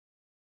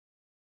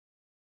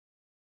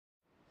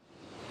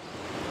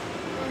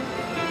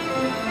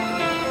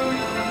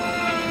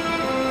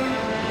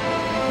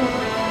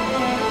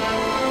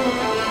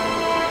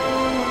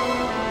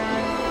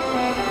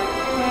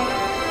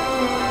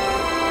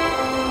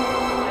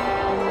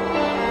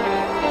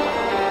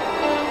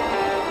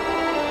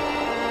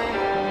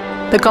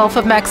The Gulf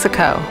of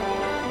Mexico,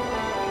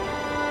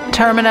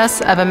 terminus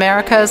of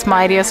America's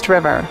mightiest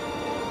river,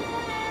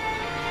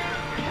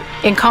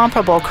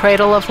 incomparable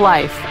cradle of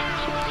life,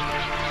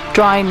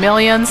 drawing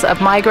millions of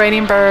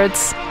migrating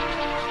birds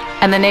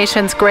and the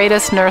nation's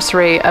greatest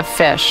nursery of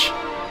fish.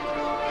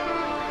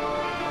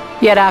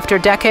 Yet after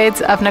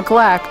decades of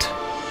neglect,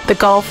 the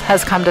Gulf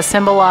has come to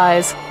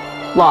symbolize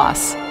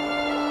loss.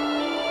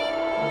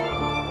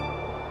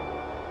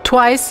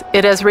 Twice,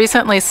 it has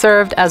recently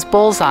served as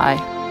bullseye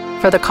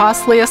for the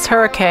costliest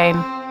hurricane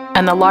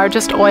and the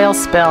largest oil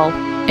spill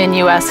in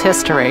U.S.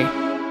 history.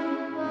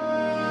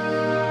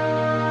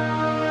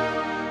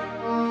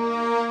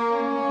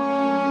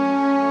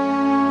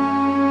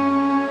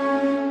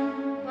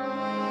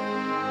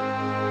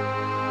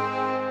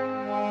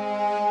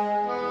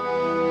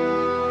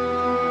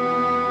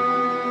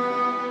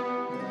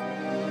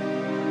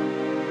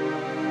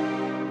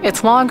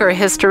 Its longer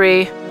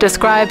history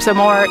describes a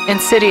more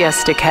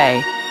insidious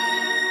decay.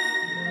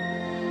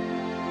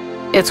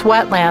 Its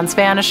wetlands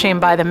vanishing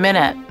by the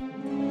minute.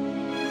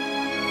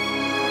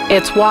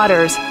 Its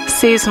waters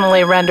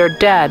seasonally rendered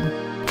dead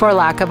for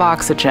lack of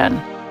oxygen.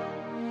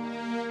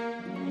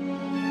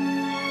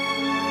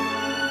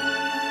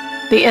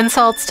 The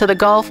insults to the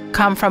Gulf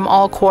come from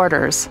all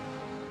quarters.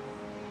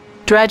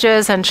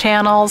 Dredges and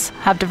channels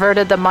have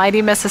diverted the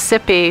mighty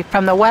Mississippi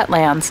from the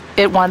wetlands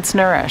it once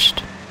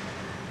nourished.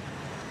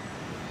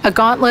 A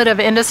gauntlet of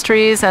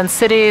industries and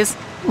cities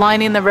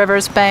lining the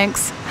river's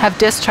banks have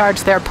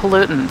discharged their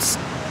pollutants,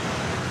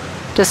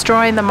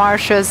 destroying the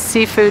marsh's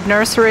seafood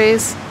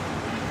nurseries,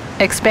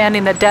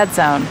 expanding the dead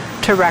zone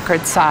to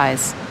record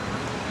size.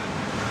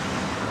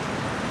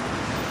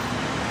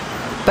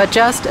 But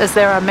just as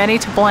there are many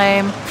to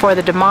blame for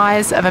the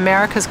demise of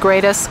America's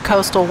greatest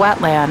coastal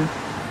wetland,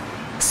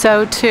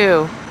 so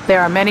too there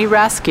are many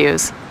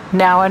rescues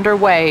now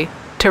underway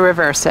to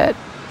reverse it.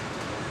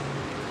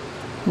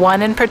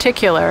 One in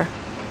particular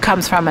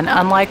comes from an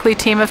unlikely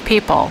team of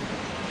people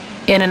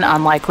in an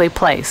unlikely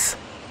place.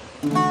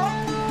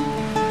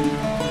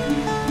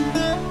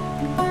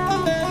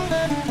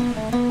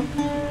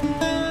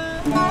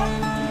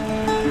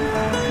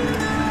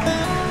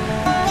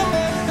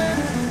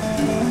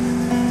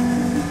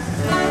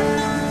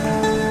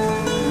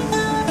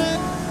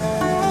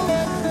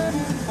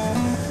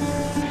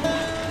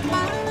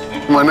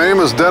 My name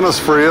is Dennis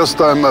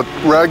Freest. I'm at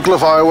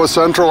Radcliffe, Iowa,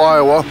 Central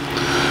Iowa.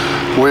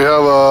 We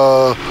have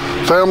a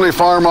family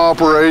farm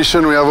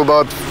operation. We have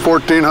about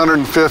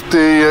 1,450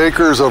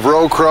 acres of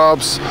row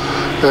crops,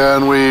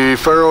 and we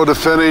farrow to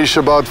finish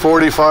about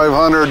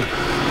 4,500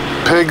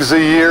 pigs a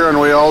year, and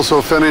we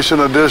also finish an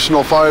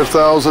additional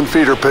 5,000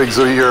 feeder pigs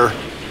a year.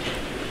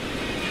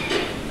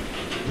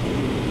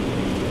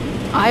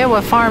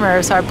 Iowa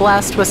farmers are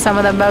blessed with some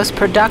of the most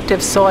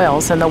productive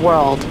soils in the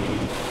world,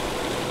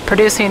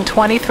 producing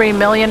 23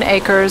 million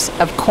acres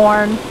of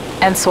corn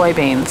and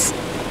soybeans.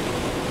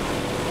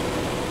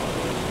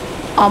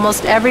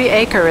 Almost every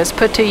acre is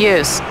put to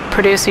use,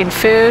 producing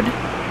food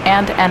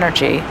and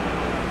energy.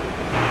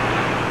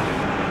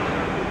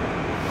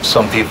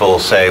 Some people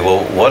say,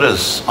 well, what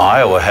does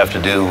Iowa have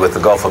to do with the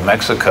Gulf of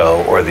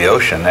Mexico or the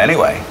ocean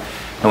anyway?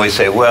 And we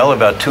say, well,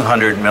 about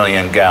 200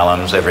 million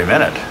gallons every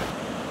minute.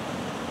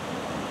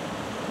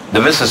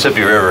 The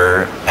Mississippi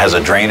River has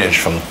a drainage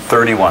from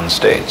 31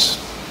 states.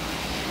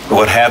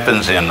 What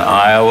happens in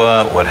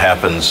Iowa, what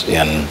happens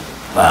in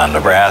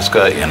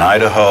Nebraska, in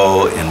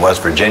Idaho, in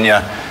West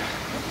Virginia,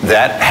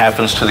 that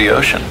happens to the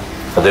ocean.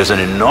 But there's an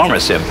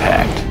enormous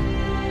impact.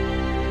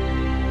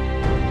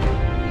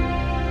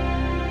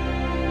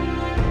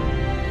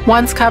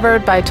 Once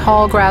covered by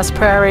tall grass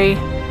prairie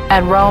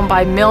and roamed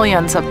by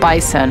millions of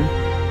bison,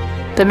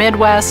 the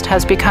Midwest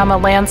has become a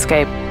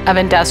landscape of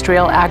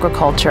industrial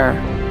agriculture.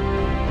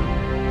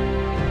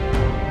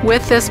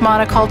 With this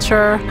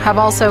monoculture have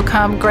also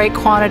come great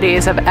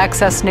quantities of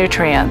excess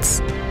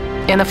nutrients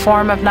in the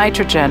form of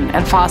nitrogen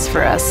and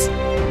phosphorus,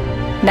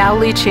 now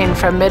leaching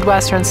from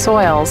Midwestern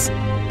soils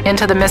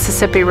into the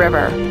Mississippi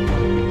River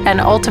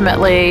and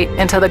ultimately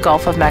into the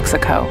Gulf of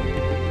Mexico.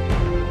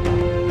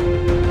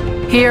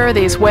 Here,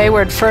 these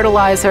wayward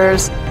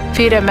fertilizers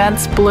feed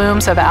immense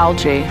blooms of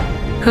algae,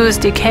 whose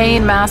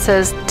decaying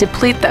masses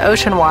deplete the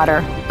ocean water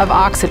of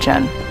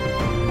oxygen,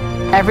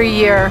 every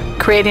year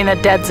creating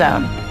a dead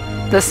zone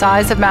the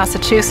size of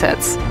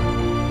Massachusetts,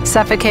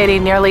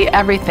 suffocating nearly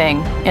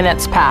everything in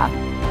its path.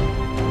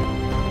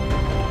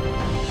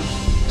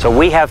 So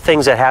we have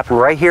things that happen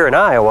right here in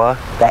Iowa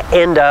that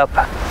end up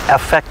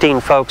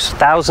affecting folks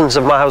thousands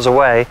of miles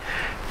away,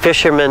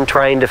 fishermen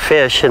trying to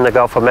fish in the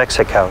Gulf of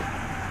Mexico.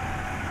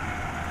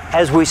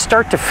 As we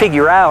start to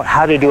figure out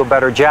how to do a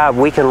better job,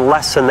 we can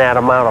lessen that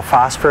amount of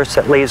phosphorus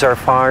that leaves our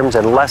farms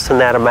and lessen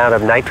that amount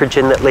of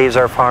nitrogen that leaves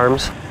our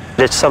farms.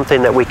 It's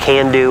something that we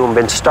can do and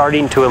been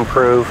starting to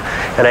improve,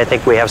 and I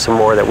think we have some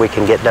more that we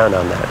can get done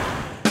on that.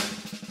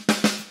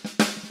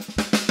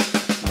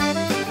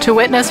 To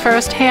witness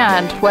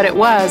firsthand what it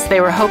was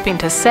they were hoping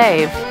to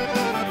save,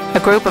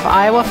 a group of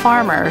Iowa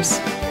farmers,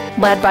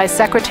 led by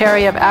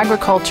Secretary of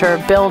Agriculture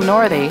Bill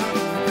Northey,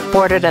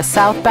 boarded a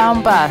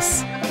southbound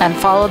bus and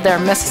followed their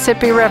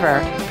Mississippi River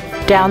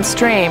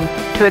downstream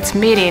to its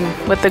meeting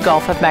with the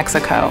Gulf of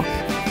Mexico.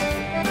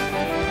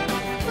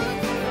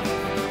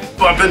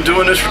 I've been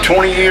doing this for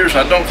 20 years.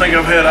 I don't think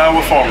I've had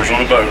Iowa farmers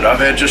on a boat. I've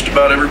had just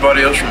about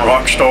everybody else, from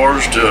rock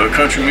stars to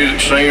country music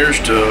singers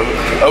to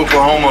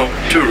Oklahoma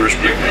tourists,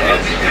 but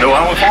no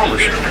Iowa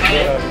farmers.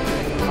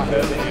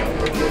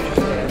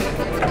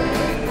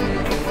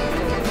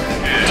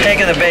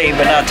 Taking the bait,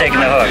 but not taking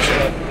the hooks.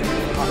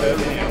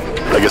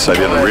 I guess I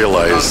didn't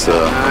realize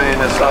the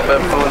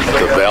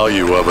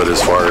value of it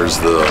as far as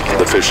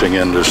the fishing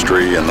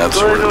industry and that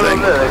sort of thing,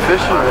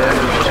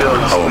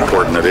 how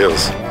important it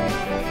is.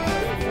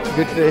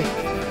 Good day.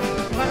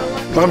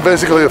 I'm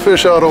basically a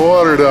fish out of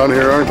water down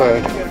here, aren't I?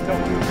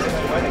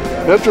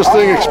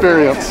 Interesting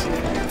experience.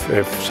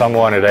 If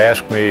someone had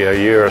asked me a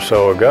year or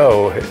so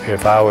ago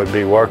if I would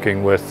be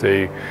working with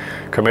the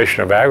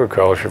Commissioner of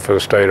Agriculture for the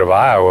state of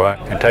Iowa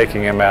and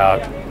taking him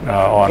out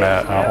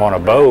on a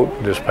boat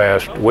this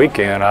past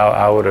weekend,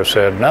 I would have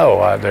said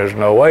no. There's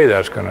no way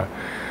that's going to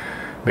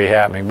be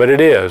happening, but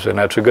it is, and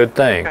that's a good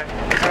thing.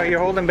 Oh, you're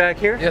holding back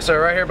here? Yes,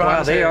 sir, right here behind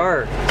us. Wow, they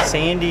are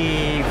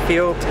sandy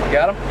field.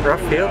 Got them? Rough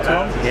field to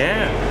them?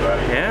 Yeah,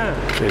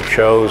 yeah. It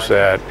shows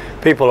that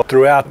people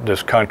throughout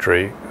this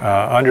country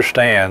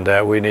understand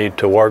that we need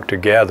to work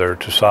together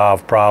to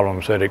solve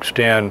problems that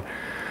extend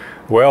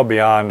well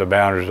beyond the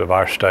boundaries of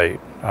our state.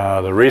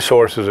 The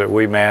resources that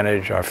we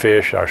manage, our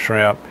fish, our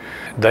shrimp,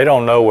 they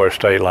don't know where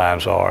state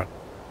lines are.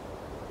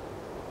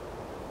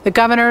 The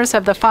governors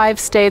of the 5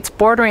 states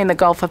bordering the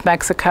Gulf of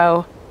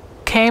Mexico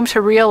came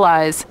to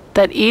realize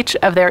that each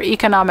of their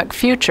economic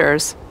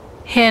futures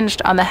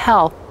hinged on the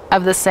health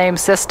of the same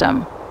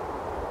system.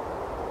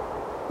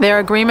 Their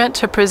agreement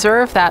to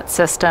preserve that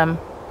system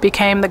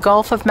became the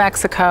Gulf of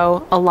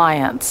Mexico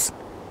Alliance.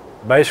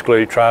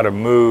 Basically try to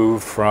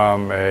move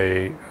from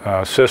a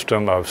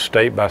system of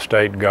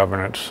state-by-state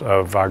governance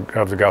of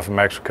the Gulf of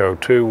Mexico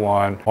to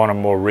one on a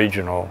more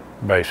regional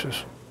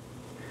basis.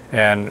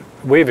 And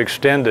we've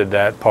extended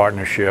that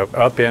partnership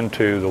up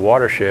into the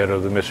watershed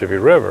of the Mississippi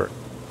River.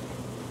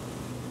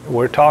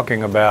 We're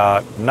talking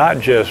about not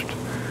just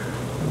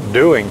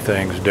doing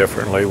things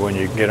differently when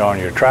you get on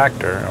your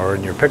tractor or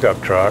in your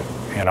pickup truck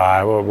in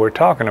Iowa. We're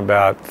talking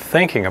about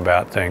thinking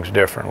about things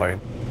differently.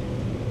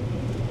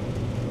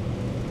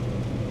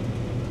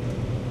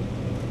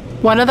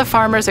 One of the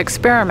farmers'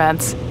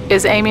 experiments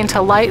is aiming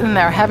to lighten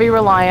their heavy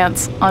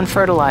reliance on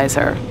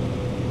fertilizer.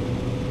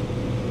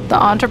 The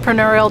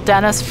entrepreneurial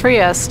Dennis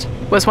Friest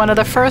was one of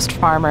the first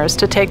farmers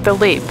to take the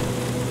leap,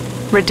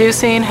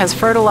 reducing his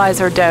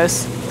fertilizer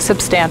dose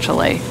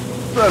substantially.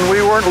 And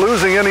we weren't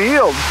losing any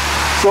yield.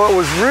 So it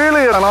was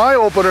really an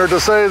eye-opener to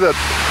say that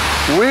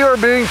we are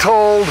being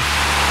told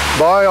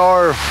by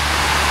our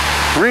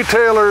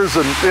retailers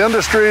and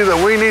industry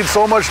that we need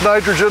so much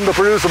nitrogen to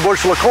produce a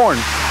bushel of corn.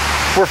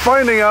 We're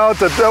finding out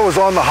that that was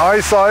on the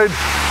high side,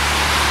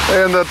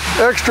 and that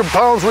extra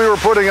pounds we were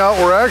putting out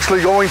were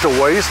actually going to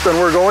waste, and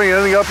we're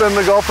ending up in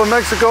the Gulf of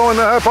Mexico in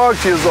the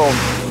hypoxia zone.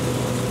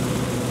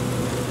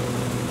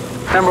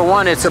 Number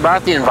one, it's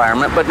about the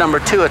environment, but number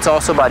two, it's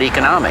also about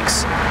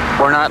economics.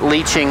 We're not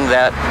leaching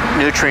that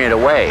nutrient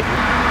away.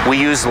 We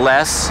use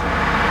less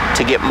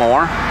to get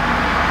more,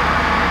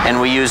 and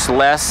we use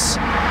less,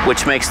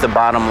 which makes the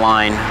bottom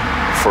line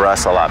for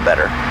us a lot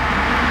better.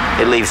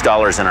 It leaves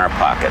dollars in our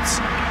pockets.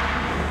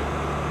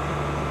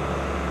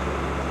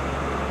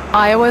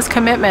 Iowa's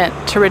commitment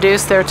to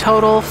reduce their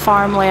total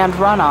farmland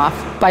runoff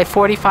by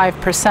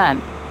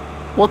 45%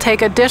 will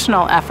take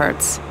additional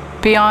efforts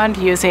beyond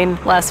using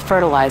less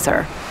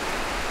fertilizer.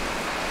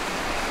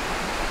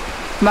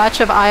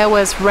 Much of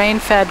Iowa's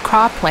rain-fed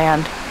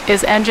cropland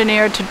is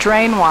engineered to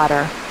drain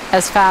water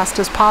as fast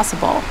as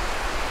possible.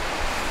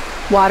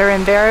 Water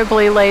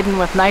invariably laden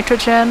with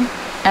nitrogen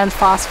and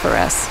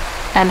phosphorus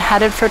and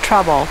headed for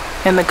trouble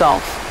in the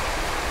Gulf.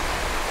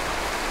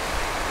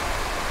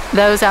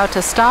 Those out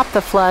to stop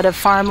the flood of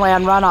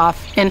farmland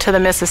runoff into the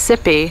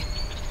Mississippi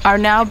are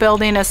now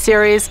building a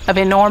series of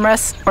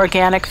enormous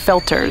organic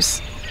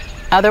filters,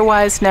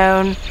 otherwise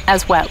known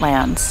as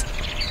wetlands.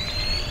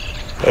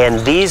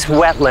 And these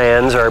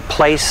wetlands are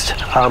placed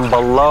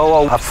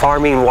below a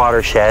farming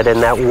watershed,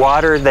 and that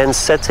water then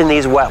sits in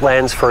these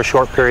wetlands for a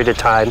short period of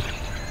time.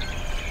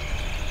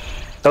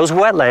 Those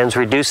wetlands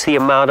reduce the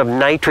amount of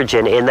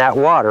nitrogen in that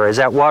water. As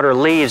that water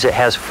leaves, it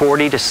has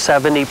 40 to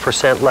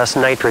 70% less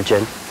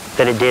nitrogen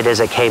than it did as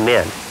it came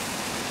in.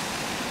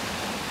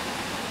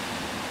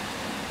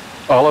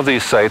 All of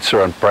these sites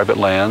are on private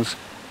lands.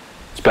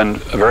 It's been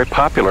very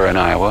popular in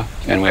Iowa,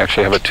 and we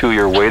actually have a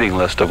 2-year waiting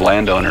list of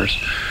landowners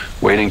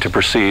waiting to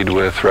proceed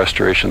with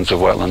restorations of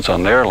wetlands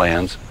on their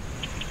lands.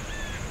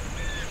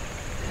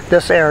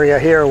 This area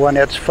here, when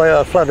it's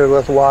flooded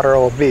with water,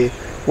 will be,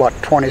 what,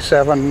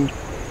 27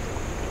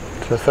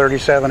 to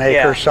 37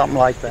 acres, something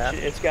like that.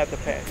 It's got the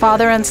pad.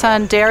 Father and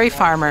son dairy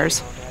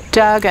farmers,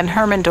 Doug and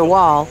Herman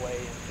DeWall,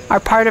 are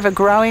part of a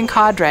growing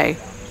cadre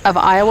of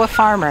Iowa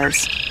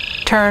farmers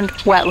turned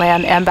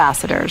wetland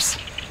ambassadors.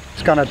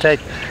 It's going to take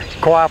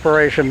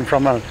cooperation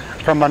from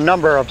a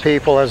number of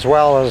people, as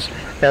well as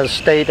as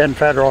state and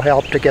federal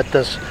help to get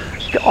this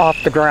off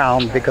the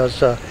ground,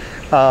 because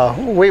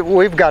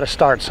we've got to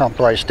start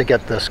someplace to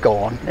get this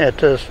going. It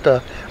just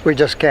we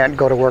just can't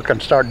go to work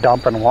and start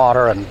dumping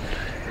water and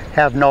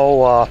have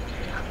no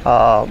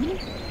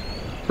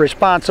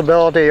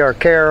responsibility or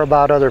care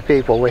about other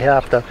people. We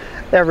have to.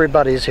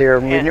 Everybody's here.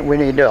 We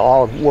need to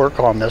all work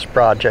on this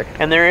project.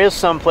 And there is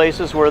some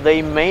places where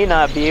they may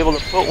not be able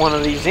to put one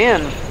of these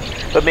in,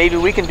 but maybe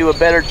we can do a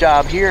better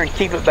job here and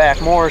keep it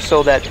back more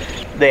so that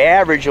the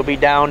average will be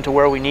down to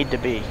where we need to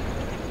be.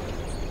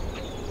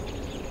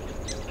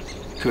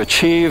 To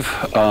achieve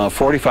a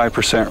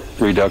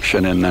 45%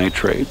 reduction in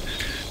nitrate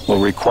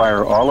will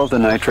require all of the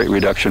nitrate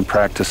reduction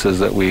practices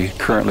that we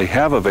currently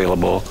have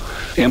available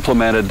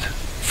implemented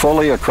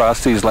fully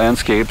across these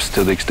landscapes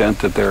to the extent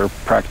that they're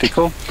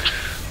practical,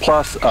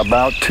 plus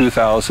about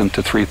 2,000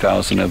 to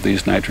 3,000 of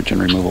these nitrogen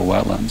removal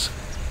wetlands.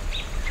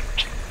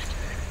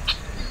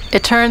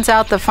 It turns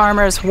out the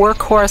farmers'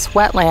 workhorse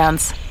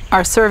wetlands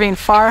are serving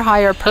far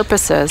higher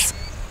purposes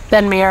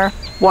than mere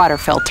water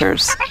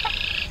filters.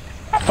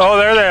 Oh,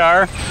 there they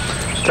are.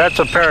 That's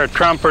a pair of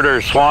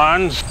trumpeter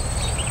swans.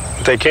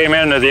 They came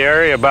into the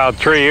area about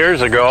 3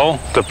 years ago,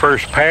 the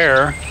first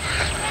pair.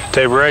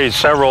 They've raised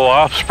several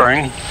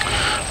offspring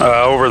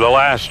over the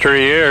last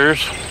 3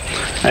 years,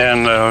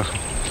 and the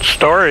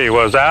story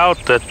was out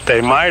that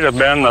they might have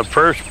been the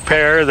first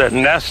pair that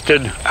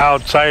nested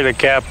outside of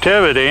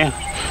captivity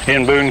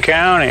in Boone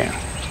County.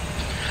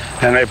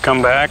 And they've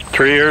come back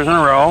 3 years in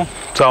a row,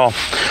 so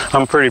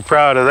I'm pretty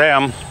proud of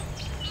them.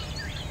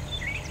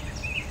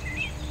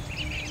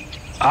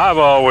 I've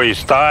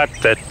always thought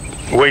that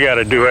we got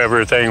to do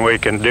everything we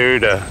can do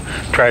to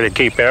try to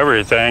keep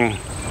everything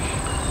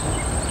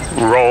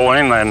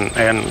rolling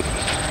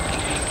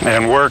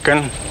and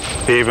working,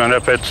 even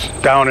if it's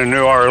down in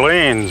New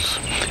Orleans.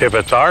 If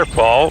it's our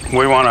fault,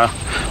 we want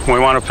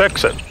to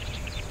fix it.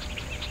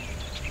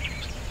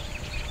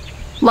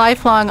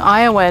 Lifelong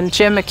Iowan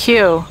Jim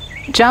McHugh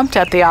jumped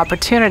at the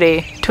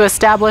opportunity to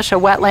establish a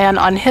wetland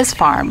on his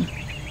farm,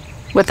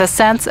 with a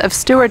sense of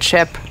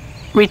stewardship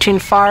reaching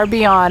far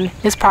beyond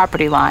his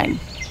property line.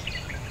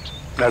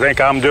 I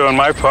think I'm doing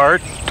my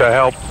part to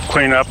help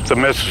clean up the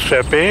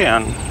Mississippi,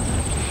 and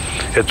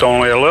it's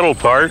only a little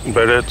part,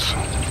 but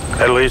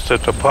at least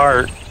it's a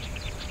part.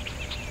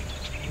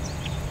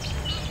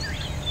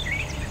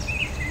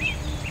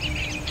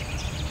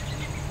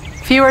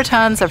 Fewer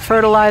tons of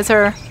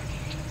fertilizer,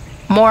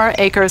 more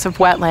acres of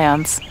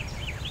wetlands.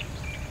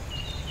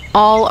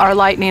 All are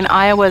lightening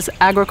Iowa's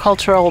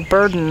agricultural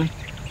burden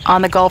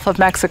on the Gulf of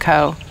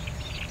Mexico,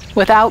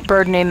 without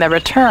burdening the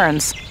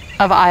returns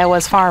of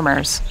Iowa's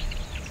farmers.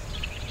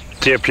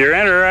 If you're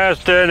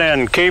interested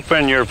in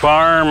keeping your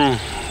farm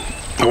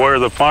where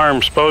the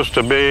farm's supposed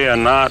to be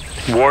and not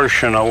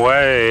washing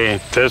away,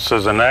 this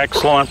is an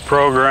excellent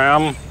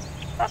program.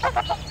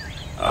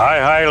 I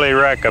highly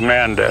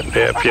recommend it.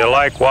 If you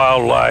like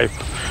wildlife,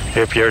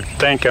 if you're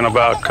thinking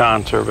about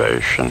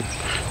conservation,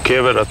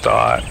 give it a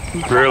thought.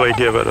 Really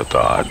give it a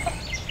thought.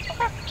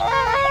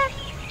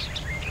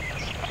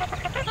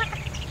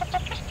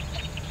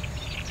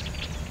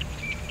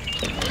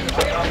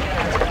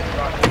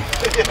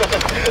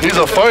 He's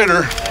a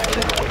fighter.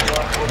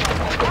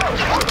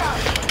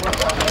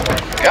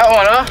 Got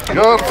one, huh?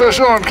 Got a fish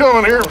on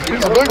coming here.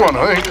 He's a big one,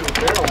 I think.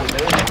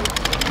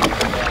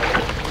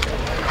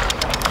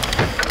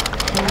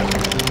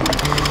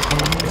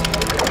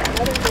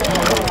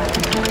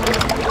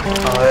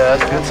 Oh yeah,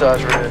 that's a good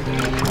size red.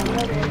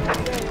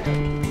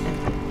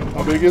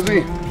 How big is he?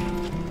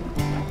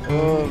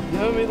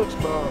 Yeah, he looks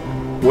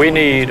about. We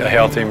need a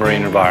healthy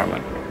marine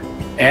environment,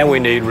 and we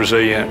need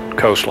resilient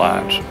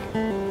coastlines.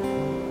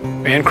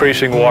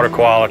 Increasing water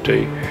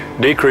quality,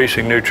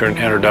 decreasing nutrient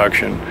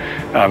introduction,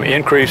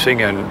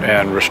 increasing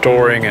and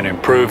restoring and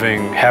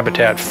improving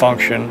habitat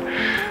function,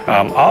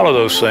 all of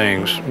those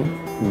things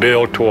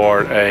build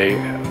toward a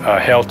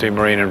healthy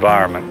marine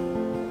environment.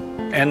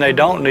 And they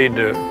don't need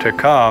to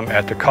come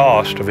at the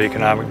cost of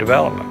economic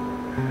development.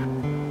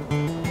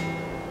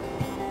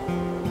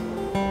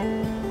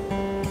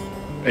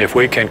 If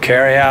we can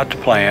carry out the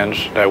plans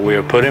that we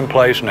have put in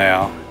place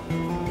now,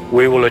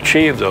 we will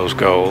achieve those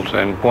goals,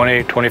 and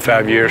 20,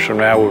 25 years from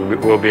now,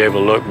 we'll be able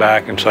to look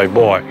back and say,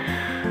 boy,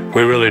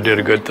 we really did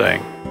a good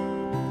thing.